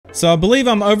So I believe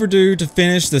I'm overdue to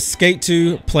finish the Skate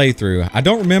 2 playthrough. I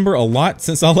don't remember a lot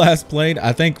since I last played.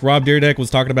 I think Rob Deerdeck was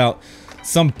talking about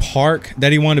some park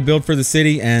that he wanted to build for the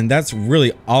city, and that's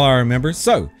really all I remember.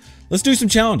 So let's do some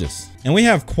challenges. And we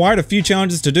have quite a few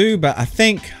challenges to do, but I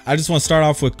think I just want to start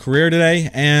off with career today,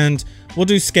 and we'll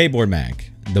do Skateboard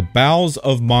Mag, the bowels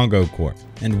of Mongo Corp.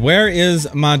 And where is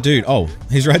my dude? Oh,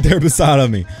 he's right there beside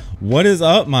of me. What is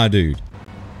up, my dude?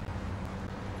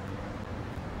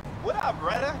 What up,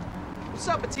 brother? What's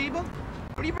up, Atiba?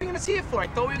 What are you bringing us here for? I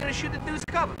thought we were gonna shoot the dude's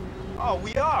cover. Oh,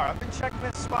 we are. I've been checking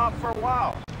this spot for a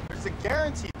while. There's a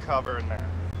guaranteed cover in there.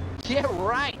 Yeah,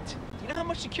 right. You know how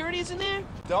much security is in there?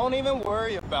 Don't even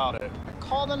worry about it. I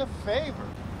called in a favor.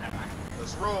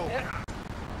 Let's roll. Yeah.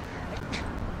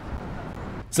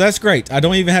 So that's great. I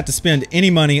don't even have to spend any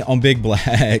money on Big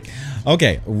Black.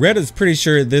 Okay, Red is pretty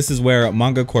sure this is where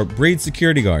Mongo Corp breeds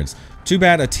security guards. Too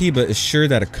bad Atiba is sure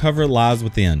that a cover lies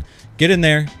within. Get in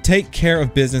there, take care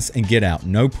of business, and get out.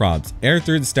 No probs. Air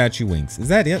through the statue wings. Is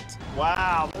that it?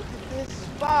 Wow, look at this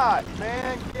spot,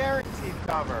 man. Guaranteed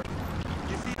cover.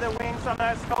 You see the wings on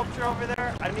that sculpture over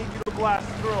there? I need you to blast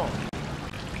through them.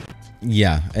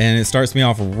 Yeah, and it starts me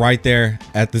off right there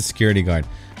at the security guard.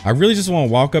 I really just want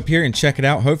to walk up here and check it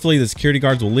out. Hopefully the security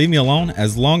guards will leave me alone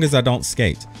as long as I don't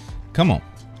skate. Come on.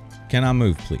 Can I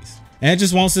move, please? And it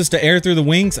just wants us to air through the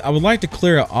wings. I would like to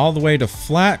clear it all the way to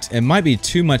flat. It might be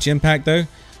too much impact though.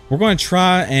 We're going to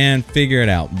try and figure it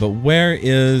out. But where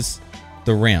is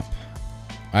the ramp?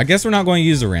 I guess we're not going to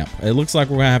use the ramp. It looks like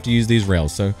we're going to have to use these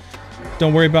rails. So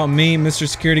don't worry about me, Mr.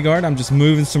 Security Guard. I'm just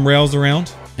moving some rails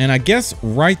around. And I guess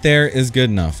right there is good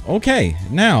enough. Okay,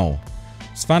 now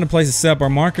let's find a place to set up our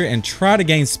marker and try to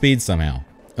gain speed somehow.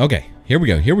 Okay, here we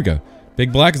go. Here we go.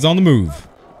 Big Black is on the move.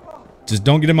 Just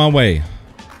don't get in my way.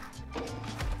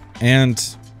 And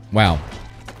wow,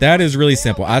 that is really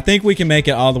simple. I think we can make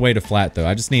it all the way to flat though.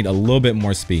 I just need a little bit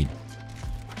more speed.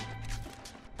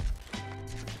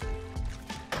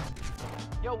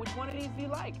 Yo, which one of these do you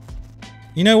like?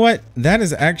 You know what? That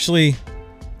is actually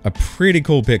a pretty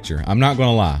cool picture. I'm not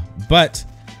gonna lie, but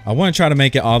I want to try to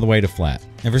make it all the way to flat.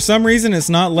 And for some reason, it's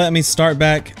not letting me start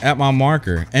back at my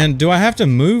marker. And do I have to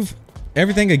move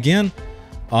everything again?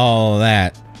 Oh,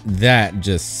 that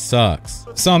just sucks.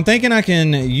 So I'm thinking I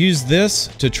can use this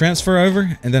to transfer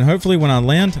over, and then hopefully when I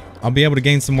land, I'll be able to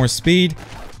gain some more speed.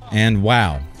 And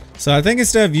wow. So I think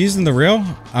instead of using the rail,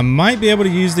 I might be able to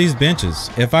use these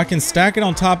benches. If I can stack it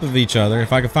on top of each other,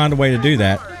 if I can find a way to do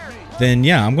that, then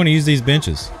yeah, I'm going to use these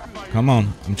benches. Come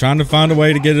on. I'm trying to find a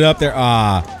way to get it up there.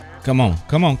 Ah, come on.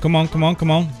 Come on. Come on. Come on.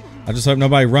 Come on. I just hope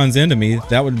nobody runs into me.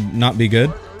 That would not be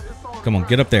good. Come on.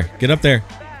 Get up there. Get up there.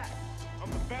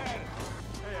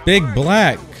 Big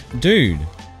Black. Dude.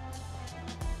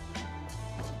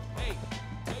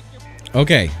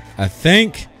 Okay. I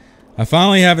think I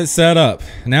finally have it set up.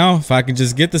 Now, if I can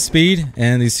just get the speed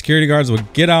and these security guards will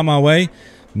get out of my way,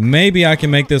 maybe I can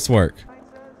make this work.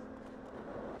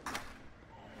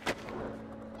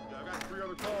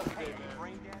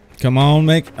 Come on,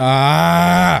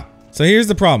 So here's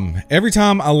the problem. Every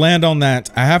time I land on that,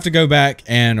 I have to go back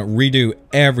and redo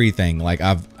everything. Like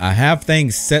I have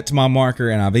things set to my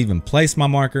marker and I've even placed my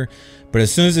marker. But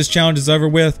as soon as this challenge is over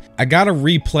with, I gotta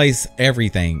replace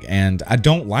everything. And I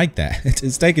don't like that.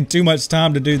 It's taking too much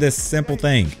time to do this simple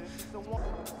thing.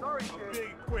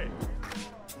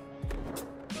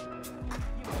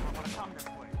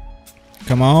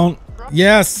 Come on.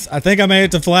 Yes, I think I made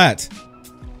it to flat.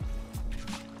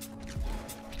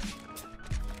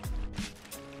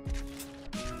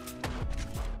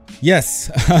 Yes,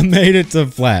 I made it to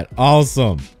flat.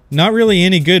 Awesome. Not really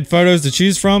any good photos to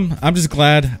choose from. I'm just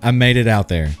glad I made it out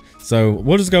there. So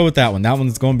we'll just go with that one. That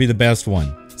one's going to be the best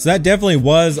one. So that definitely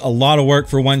was a lot of work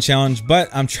for one challenge, but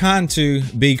I'm trying to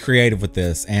be creative with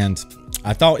this. And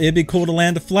I thought it'd be cool to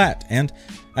land a flat. And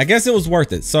I guess it was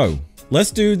worth it. So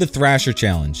let's do the Thrasher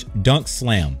challenge, Dunk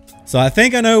Slam. So I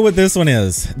think I know what this one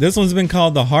is. This one's been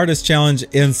called the hardest challenge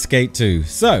in Skate 2.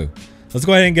 So let's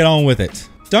go ahead and get on with it.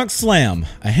 Dunk Slam,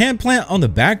 a hand plant on the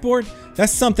backboard?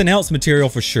 That's something else material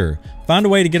for sure. Find a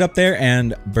way to get up there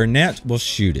and Burnett will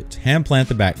shoot it. Hand plant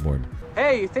the backboard.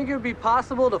 Hey, you think it would be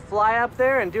possible to fly up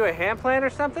there and do a hand plant or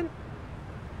something?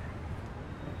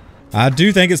 I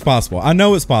do think it's possible. I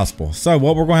know it's possible. So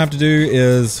what we're going to have to do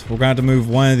is we're going to have to move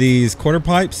one of these quarter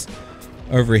pipes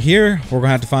over here. We're going to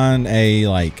have to find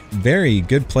a very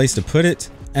good place to put it.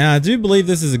 And I do believe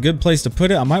this is a good place to put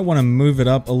it. I might want to move it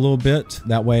up a little bit.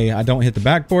 That way I don't hit the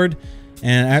backboard.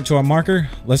 And add to our marker.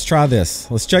 Let's try this.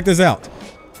 Let's check this out.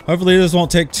 Hopefully this won't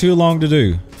take too long to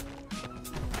do.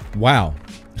 Wow.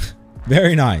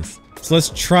 Very nice. So let's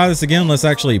try this again. Let's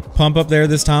actually pump up there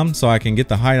this time so I can get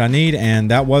the height I need.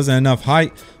 And that wasn't enough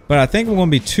height, but I think we're going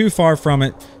to be too far from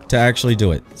it to actually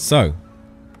do it. So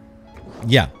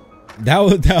yeah, that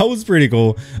was pretty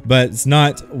cool, but it's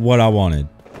not what I wanted.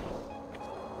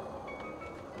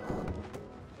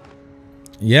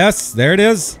 Yes, there it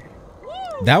is.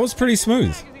 That was pretty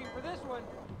smooth.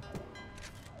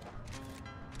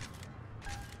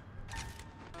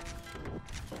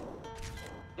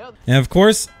 And of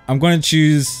course, I'm going to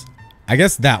choose, I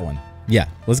guess, that one. Yeah,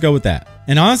 let's go with that.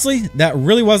 And honestly, that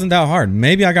really wasn't that hard.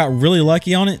 Maybe I got really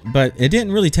lucky on it, but it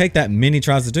didn't really take that many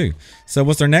tries to do. So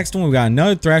what's our next one? We got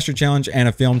another Thrasher challenge and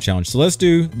a film challenge. So let's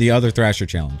do the other Thrasher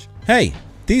challenge. Hey,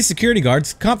 these security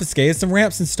guards confiscated some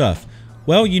ramps and stuff.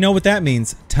 Well, you know what that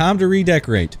means. Time to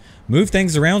redecorate. Move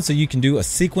things around so you can do a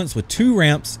sequence with 2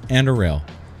 ramps and a rail.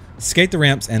 Skate the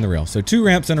ramps and the rail. So 2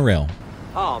 ramps and a rail.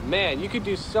 Oh man, you could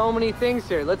do so many things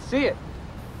here. Let's see it.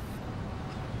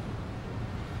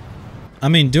 I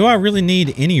mean, do I really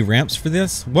need any ramps for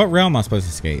this? What rail am I supposed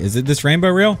to skate? Is it this rainbow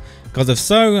rail? Because if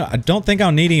so, I don't think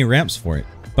I'll need any ramps for it.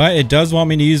 But it does want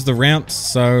me to use the ramps,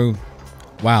 so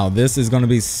wow, this is going to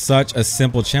be such a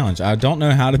simple challenge. I don't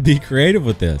know how to be creative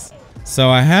with this. So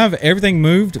I have everything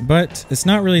moved, but it's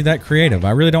not really that creative. I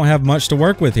really don't have much to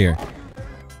work with here.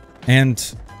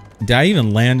 And did I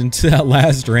even land into that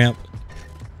last ramp?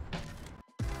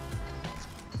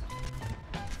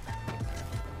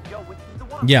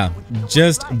 Yeah,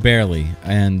 just barely.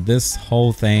 And this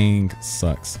whole thing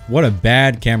sucks. What a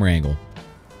bad camera angle.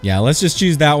 Yeah, let's just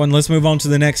choose that one. Let's move on to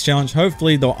the next challenge.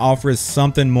 Hopefully they'll offer us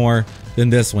something more than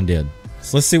this one did.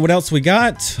 So let's see what else we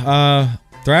got.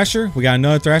 Thrasher, we got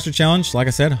another Thrasher challenge. Like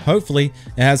I said, hopefully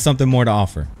it has something more to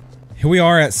offer. Here we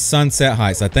are at Sunset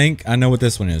Heights. I think I know what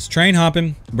this one is. Train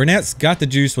hopping. Burnett's got the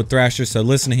juice with Thrasher, so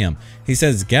listen to him. He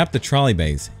says, gap the trolley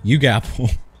bays. You gap.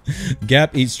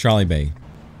 Gap each trolley bay.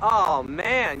 Oh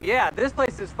man, yeah, this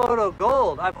place is photo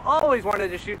gold. I've always wanted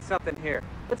to shoot something here.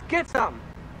 Let's get something.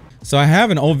 So I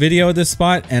have an old video of this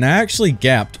spot, and I actually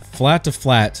gapped flat to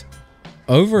flat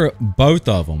over both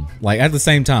of them, like at the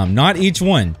same time. Not each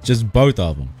one, just both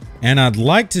of them. And I'd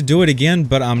like to do it again,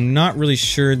 but I'm not really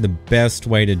sure the best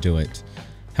way to do it.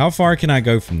 How far can I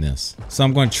go from this? So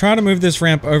I'm going to try to move this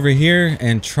ramp over here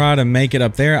and try to make it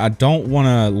up there. I don't want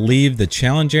to leave the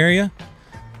challenge area,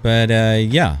 but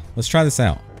yeah, let's try this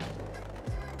out.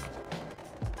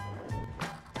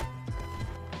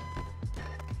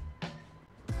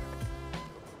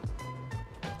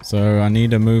 So I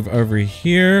need to move over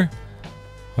here.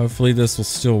 Hopefully this will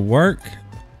still work.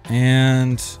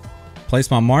 And place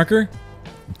my marker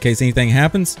in case anything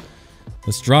happens.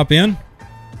 Let's drop in.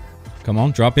 Come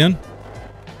on, drop in.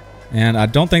 And I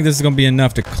don't think this is going to be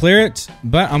enough to clear it,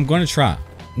 but I'm going to try.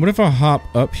 What if I hop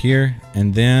up here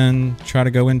and then try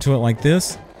to go into it like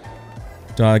this?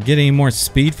 Do I get any more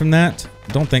speed from that?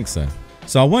 Don't think so.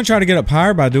 So I want to try to get up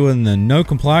higher by doing the no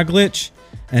comply glitch,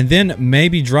 and then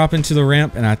maybe drop into the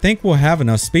ramp, and I think we'll have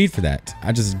enough speed for that.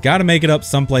 I just got to make it up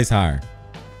someplace higher.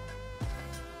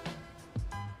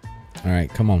 All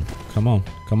right, come on, come on,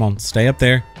 come on. Stay up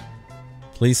there.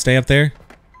 Please stay up there.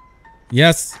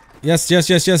 Yes, yes, yes,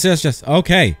 yes, yes, yes, yes.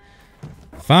 Okay,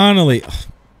 finally.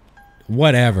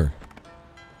 Whatever.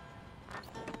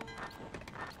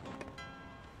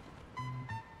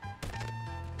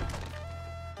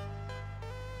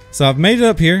 So I've made it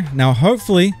up here. Now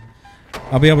hopefully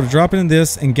I'll be able to drop into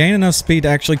this and gain enough speed to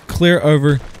actually clear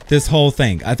over this whole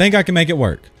thing. I think I can make it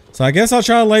work. So I guess I'll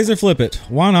try to laser flip it.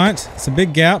 Why not? It's a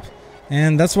big gap,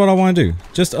 and that's what I want to do.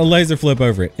 Just a laser flip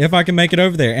over it. If I can make it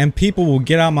over there, and people will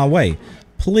get out of my way.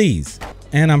 Please.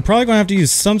 And I'm probably going to have to use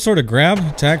some sort of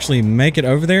grab to actually make it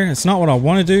over there. It's not what I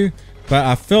want to do, but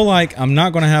I feel like I'm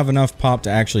not going to have enough pop to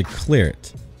actually clear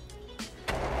it.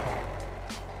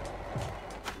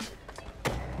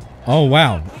 Oh,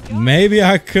 wow. Maybe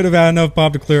I could have had enough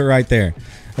pop to clear it right there.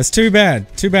 That's too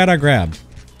bad. Too bad I grabbed.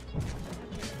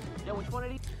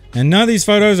 And none of these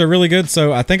photos are really good,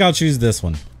 so I think I'll choose this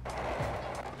one.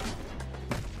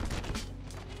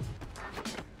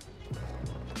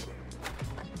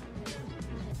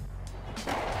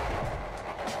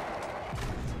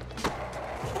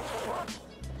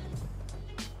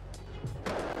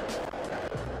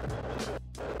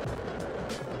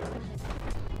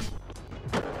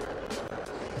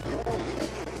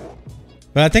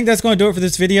 But I think that's going to do it for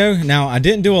this video. Now, I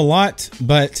didn't do a lot,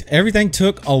 but everything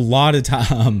took a lot of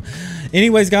time.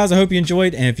 Anyways, guys, I hope you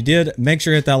enjoyed. And if you did, make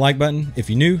sure to hit that like button. If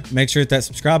you're new, make sure to hit that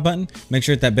subscribe button. Make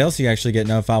sure to hit that bell so you actually get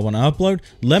notified when I upload.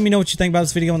 Let me know what you think about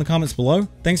this video in the comments below.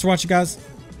 Thanks for watching, guys.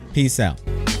 Peace out.